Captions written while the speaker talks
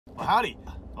howdy,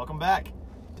 welcome back.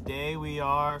 Today we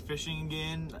are fishing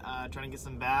again, trying to get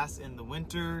some bass in the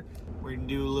winter. We're gonna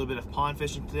do a little bit of pond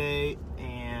fishing today,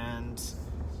 and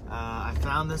I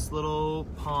found this little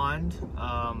pond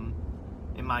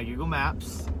in my Google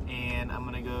Maps, and I'm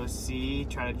gonna go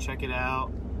try to check it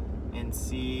out and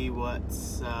see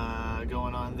what's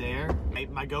going on there.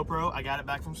 My GoPro, I got it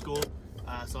back from school,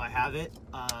 so I have it.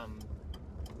 I'm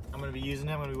gonna be using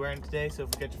it, I'm gonna be wearing it today, so if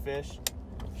we catch a fish,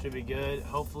 should be good.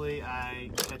 Hopefully I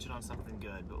catch it on something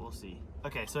good, but we'll see.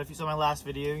 Okay, so if you saw my last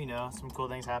video, you know, some cool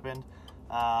things happened,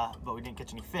 but we didn't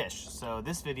catch any fish. So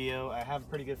this video, I have a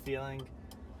pretty good feeling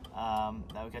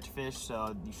that we catch a fish,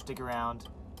 so you stick around,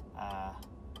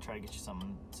 try to get you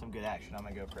some good action on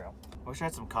my GoPro. I wish I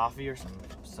had some coffee or some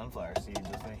sunflower seeds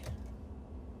with me.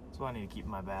 That's what I need to keep in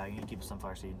my bag. I need to keep a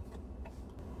sunflower seed.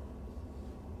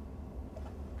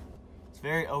 It's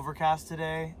very overcast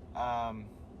today.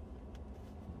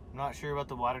 I'm not sure about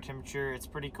the water temperature. It's a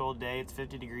pretty cold day. It's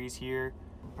 50 degrees here.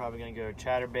 I'm probably gonna go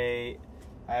chatterbait.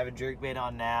 I have a jerkbait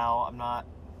on now. I'm not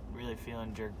really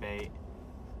feeling jerkbait.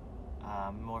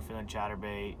 I'm more feeling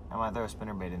chatterbait. I might throw a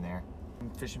spinnerbait in there. I'm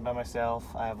fishing by myself.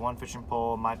 I have one fishing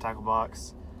pole, my tackle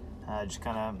box. Just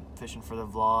kind of fishing for the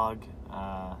vlog,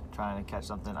 trying to catch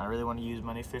something. I really want to use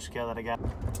my new fish scale that I got.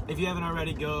 If you haven't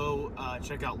already, go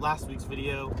check out last week's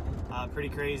video. Pretty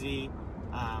crazy.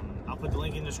 I'll put the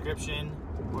link in the description,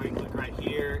 or you can click right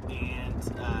here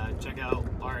and check out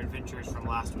our adventures from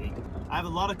last week. I have a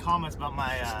lot of comments about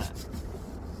my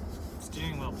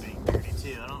steering wheel being dirty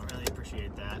too. I don't really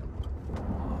appreciate that.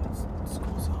 Oh, it's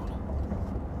school zone.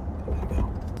 There we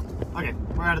go. Okay,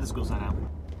 we're out of the school zone now.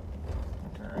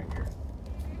 Turn right here.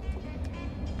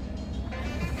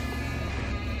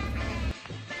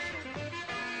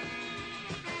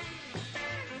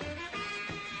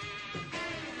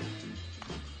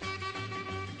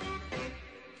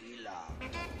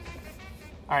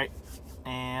 All right,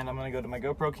 and I'm gonna go to my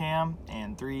GoPro cam,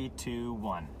 and 3, 2,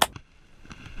 1.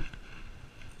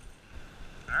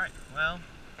 All right, well,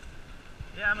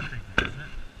 yeah, I'm a creek fish, isn't it?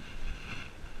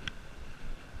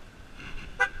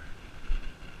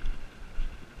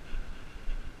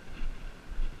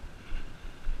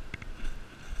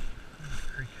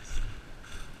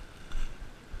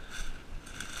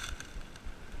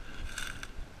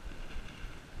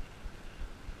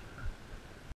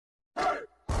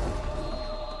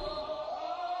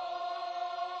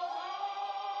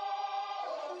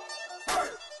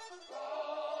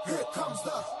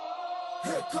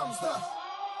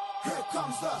 Here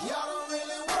comes the, y'all don't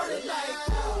really want it like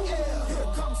that. Yeah.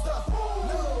 Here comes the,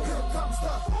 no. Here comes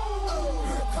the, oh.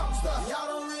 Here comes the, y'all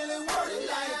don't really want it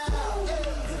like that. Yeah.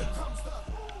 Here comes the.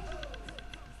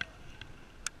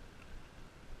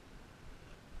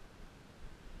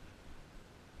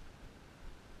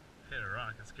 Hit a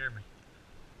rock, that scared me.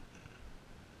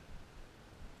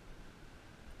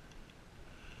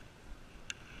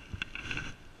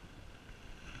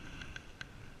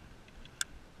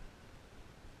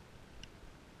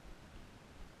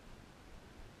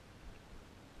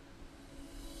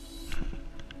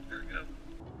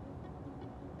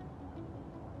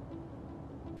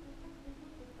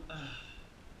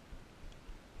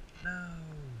 No.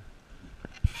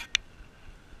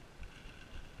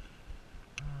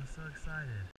 Oh, I'm so excited.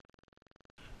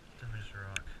 Definitely just a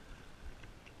rock.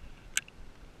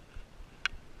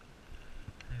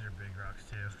 These are big rocks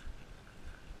too.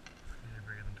 These are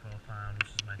bigger than 12 pounds,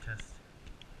 which is my test.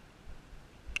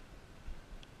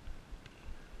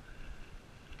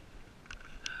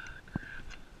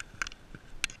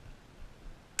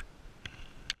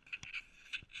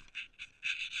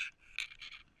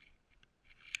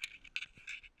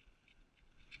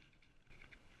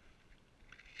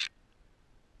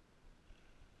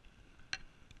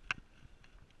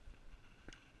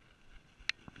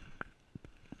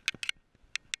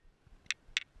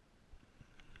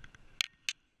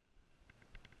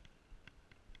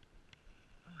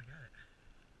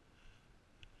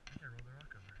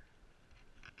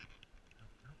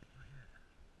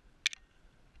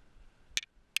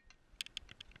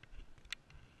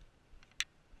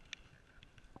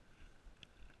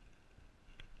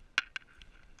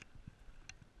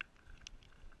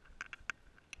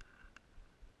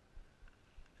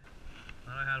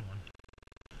 I had one.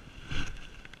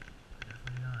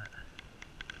 Definitely not.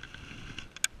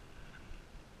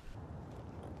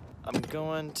 I'm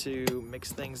going to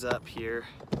mix things up here,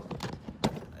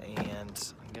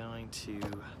 and I'm going to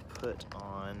put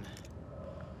on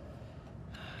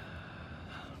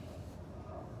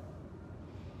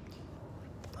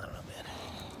I don't know, man.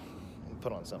 I'm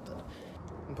put on something.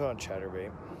 I'm put on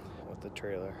chatterbait with the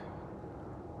trailer.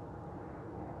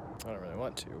 I don't really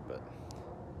want to, but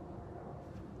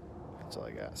that's all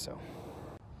I got, so.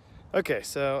 Okay,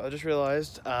 so I just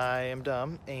realized I am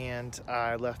dumb and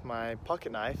I left my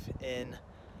pocket knife in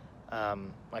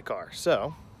my car.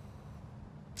 So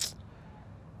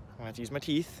I'm gonna have to use my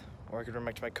teeth, or I could run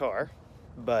back to my car,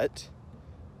 but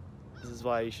this is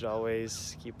why you should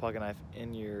always keep a pocket knife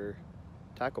in your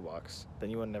tackle box. Then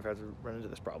you wouldn't ever have to run into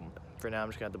this problem. For now, I'm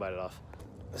just gonna have to bite it off.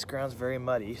 This ground's very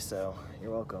muddy, so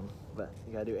you're welcome, but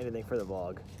you gotta do anything for the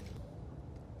vlog.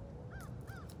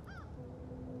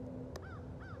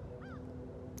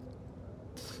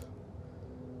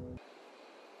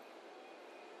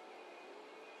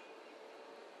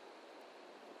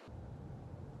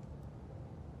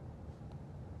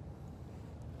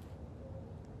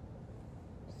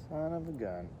 Son of a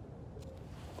gun.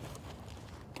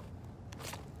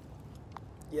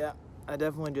 Yeah, I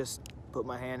definitely just put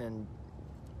my hand in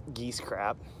geese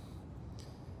crap.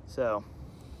 So,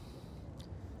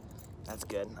 that's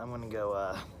good. I'm gonna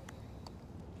go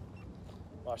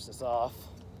wash this off.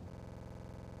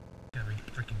 It's gonna be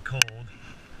freaking cold.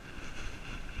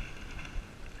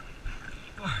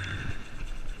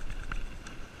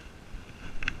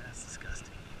 That's disgusting.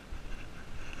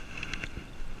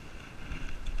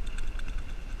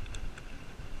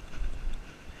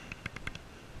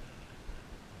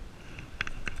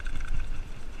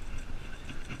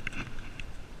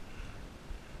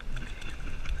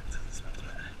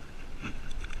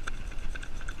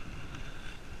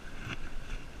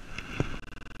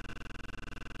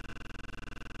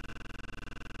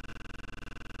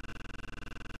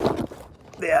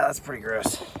 Yeah, that's pretty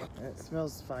gross. It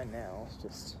smells fine now, it's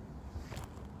just...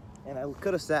 And I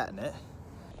could have sat in it.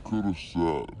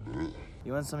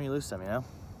 You win some, you lose some, you know?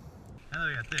 Now that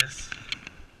we got this,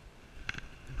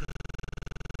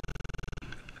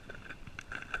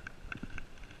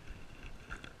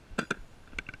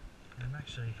 I'm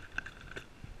actually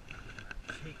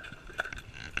take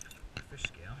the fish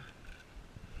scale.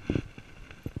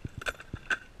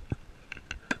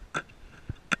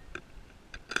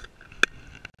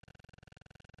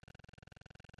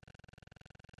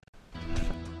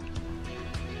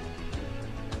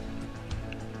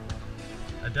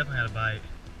 I definitely had a bite.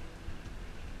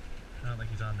 I don't think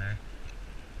he's on there.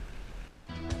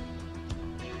 Dang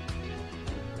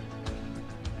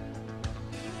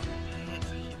it,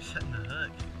 I keep setting the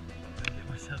hook. I get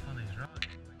myself on these rocks.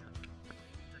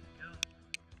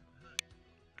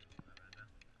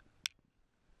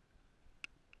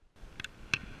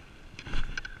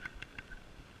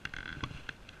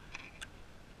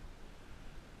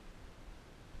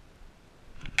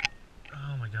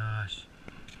 Oh my gosh.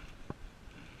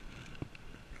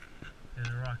 There's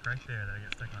a rock right there that I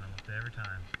get stuck on almost every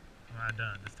time. Well, I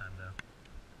done it this time though.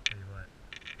 Tell you what.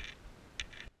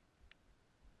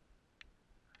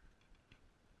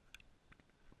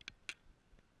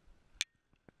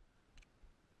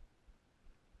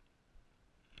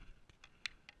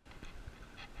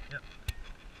 Yep.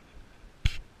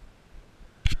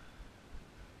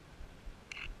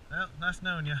 Well, nice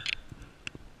knowing you.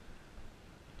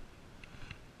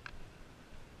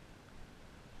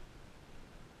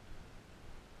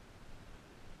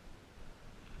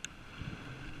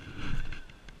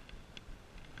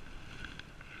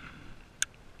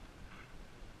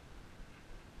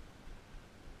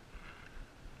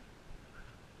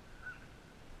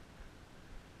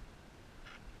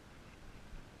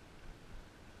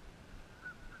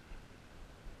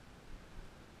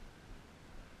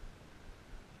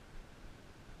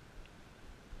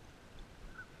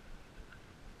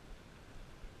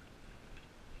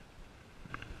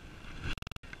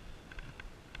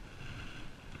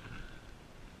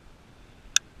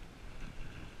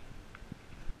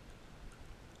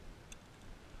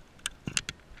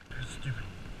 Stupid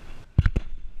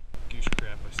goose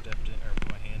crap I stepped in, or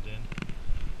put my hand in.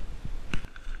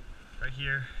 Right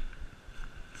here.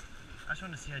 I just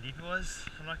wanted to see how deep it was.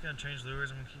 I'm not going to change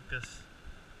lures, I'm going to keep this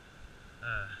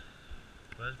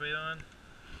buzzbait on.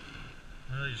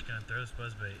 I'm really just going to throw this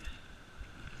buzzbait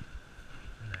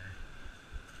in there.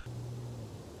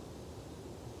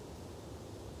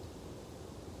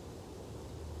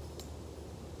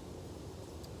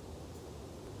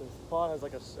 This pond has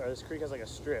like or this creek has like a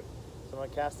strip. So I'm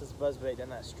gonna cast this buzzbait down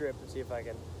that strip and see if I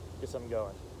can get something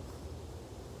going.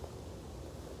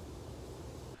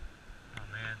 Oh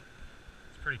man,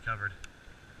 it's pretty covered.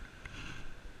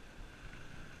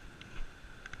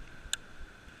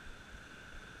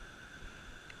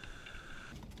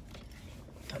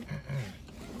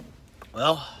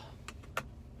 Well,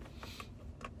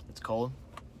 it's cold.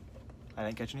 I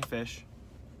didn't catch any fish.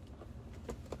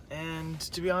 And And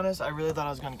to be honest, I really thought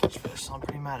I was gonna catch fish, so I'm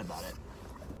pretty mad about it.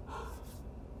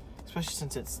 Especially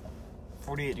since it's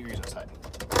 48 degrees outside.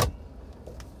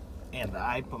 And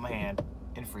I put my hand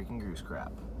in freaking goose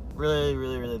crap. Really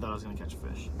thought I was gonna catch a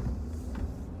fish.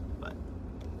 But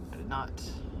I did not.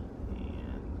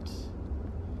 And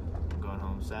I'm going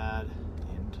home sad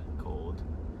and cold.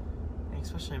 And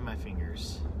especially in my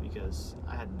fingers, because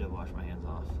I had to wash my hands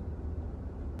off.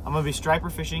 I'm gonna be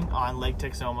striper fishing on Lake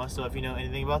Texoma, so if you know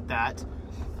anything about that,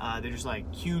 they're just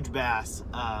like huge bass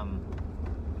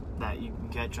that you can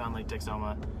catch on Lake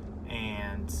Texoma,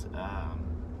 and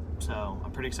so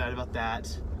I'm pretty excited about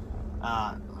that.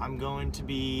 I'm going to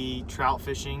be trout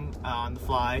fishing on the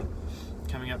fly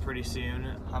coming up pretty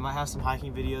soon. I might have some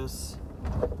hiking videos,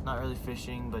 not really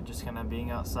fishing, but just kind of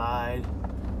being outside,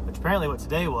 which apparently what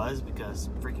today was, because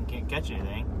freaking can't catch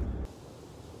anything.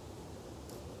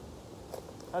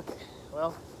 Okay,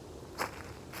 well,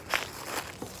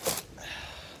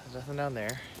 there's nothing down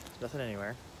there, nothing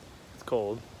anywhere. It's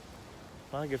cold.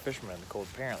 I'm not a good fisherman in the cold,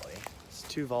 apparently. It's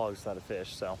 2 vlogs without a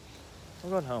fish, so I'm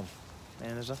going home.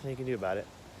 And there's nothing you can do about it,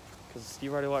 because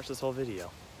you've already watched this whole video.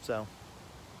 So,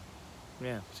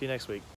 yeah, see you next week.